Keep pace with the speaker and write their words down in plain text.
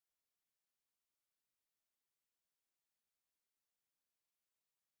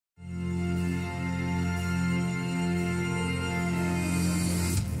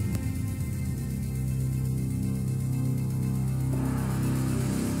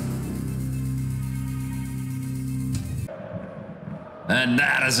And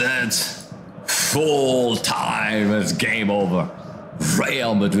that is it. Full time. It's game over.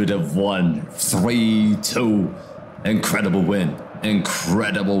 Real Madrid have won 3-2. Incredible win.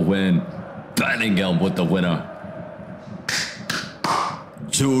 Incredible win. Bellingham with the winner.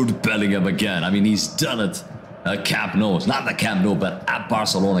 Jude Bellingham again. I mean, he's done it at Camp Nou. It's not the Camp Nou, but at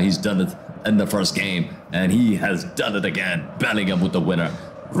Barcelona, he's done it in the first game. And he has done it again. Bellingham with the winner.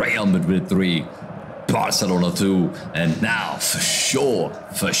 Real Madrid 3. Barcelona 2. And now, for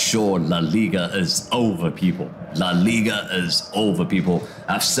sure, La Liga is over, people. La Liga is over, people.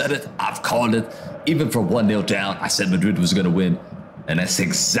 I've said it. I've called it. Even from 1-0 down, I said Madrid was going to win. And that's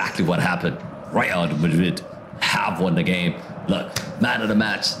exactly what happened. Real Madrid have won the game. Look, man of the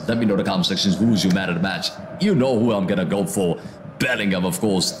match. Let me know in the comment sections who's your man of the match. You know who I'm going to go for. Bellingham, of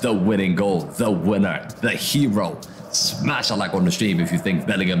course, the winning goal, the winner, the hero. Smash a like on the stream if you think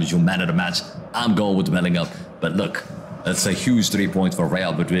Bellingham is your man of the match. I'm going with Bellingham. But look, it's a huge 3 points for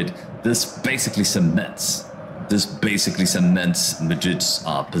Real Madrid. This basically cements Madrid's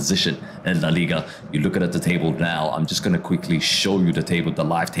position in La Liga. You're looking at the table now. I'm just going to quickly show you the table, the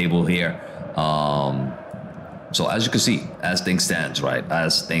live table here. So as you can see, as things stands, right?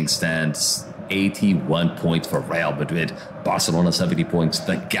 As things stands, 81 points for Real Madrid. Barcelona 70 points.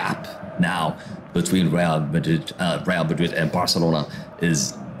 The gap now between Real Madrid and Barcelona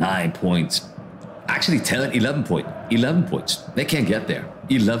is 9 points. Actually 11 points. They can't get there.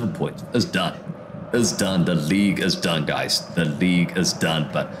 11 points. It's done. It's done. The league is done, guys. The league is done.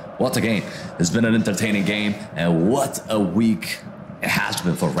 But what a game. It's been an entertaining game. And what a week it has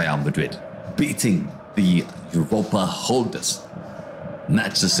been for Real Madrid. Beating the Europa holders.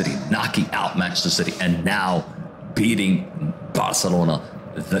 Manchester City. Knocking out Manchester City. And now beating Barcelona,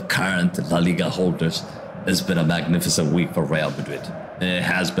 the current La Liga holders. It's been a magnificent week for Real Madrid. It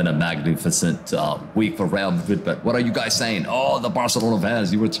has been a magnificent week for Real Madrid. But what are you guys saying? Oh, the Barcelona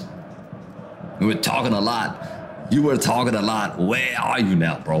fans, you were talking a lot. You were talking a lot. Where are you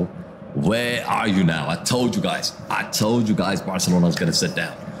now, bro? Where are you now? I told you guys. Barcelona is going to sit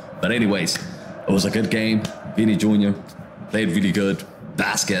down. But anyways, it was a good game. Vini Jr. played really good.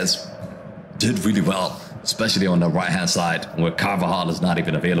 Vasquez did really well, especially on the right-hand side where Carvajal is not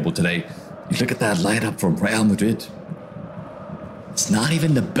even available today. You look at that lineup from Real Madrid. It's not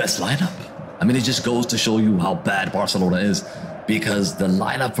even the best lineup. I mean, it just goes to show you how bad Barcelona is, because the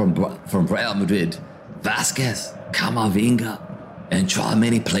lineup from Real Madrid, Vasquez, Camavinga, and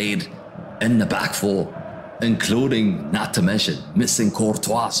Tchouaméni played in the back four, including, not to mention, missing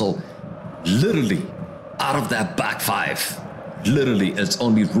Courtois. So literally, out of that back five, literally it's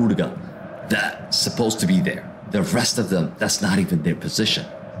only Rudiger that's supposed to be there. The rest of them, that's not even their position.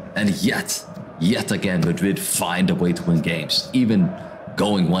 And yet again, Madrid find a way to win games. Even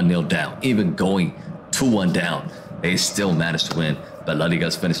going 1-0 down, even going 2-1 down, they still managed to win. But La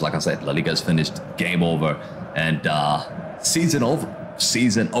Liga's finished, like I said, La Liga's finished, game over. And season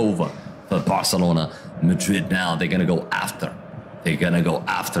over for Barcelona. Madrid now, they're going to go after. They're going to go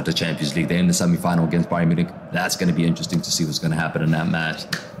after the Champions League. They're in the semi-final against Bayern Munich. That's going to be interesting to see what's going to happen in that match.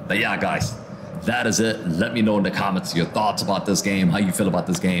 But yeah, guys, that is it. Let me know in the comments your thoughts about this game, how you feel about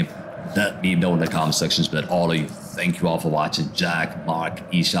this game. Let me know in the comment sections. But all of you, thank you all for watching. Jack, Mark,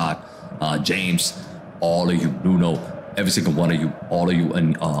 Ishak, James, all of you, Bruno, every single one of you, all of you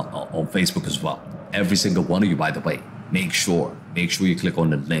on Facebook as well. Every single one of you, by the way, make sure you click on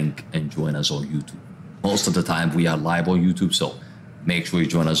the link and join us on YouTube. Most of the time we are live on YouTube, so make sure you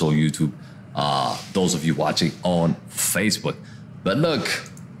join us on YouTube. Those of you watching on Facebook. But look,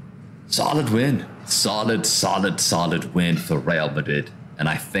 solid win. Solid win for Real Madrid. And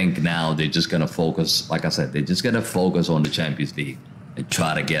I think now they're just going to focus, like I said, they're just going to focus on the Champions League and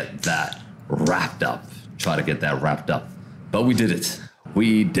try to get that wrapped up. But we did it.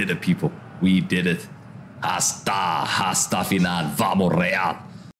 We did it, people. We did it. Hasta final. Vamos Real.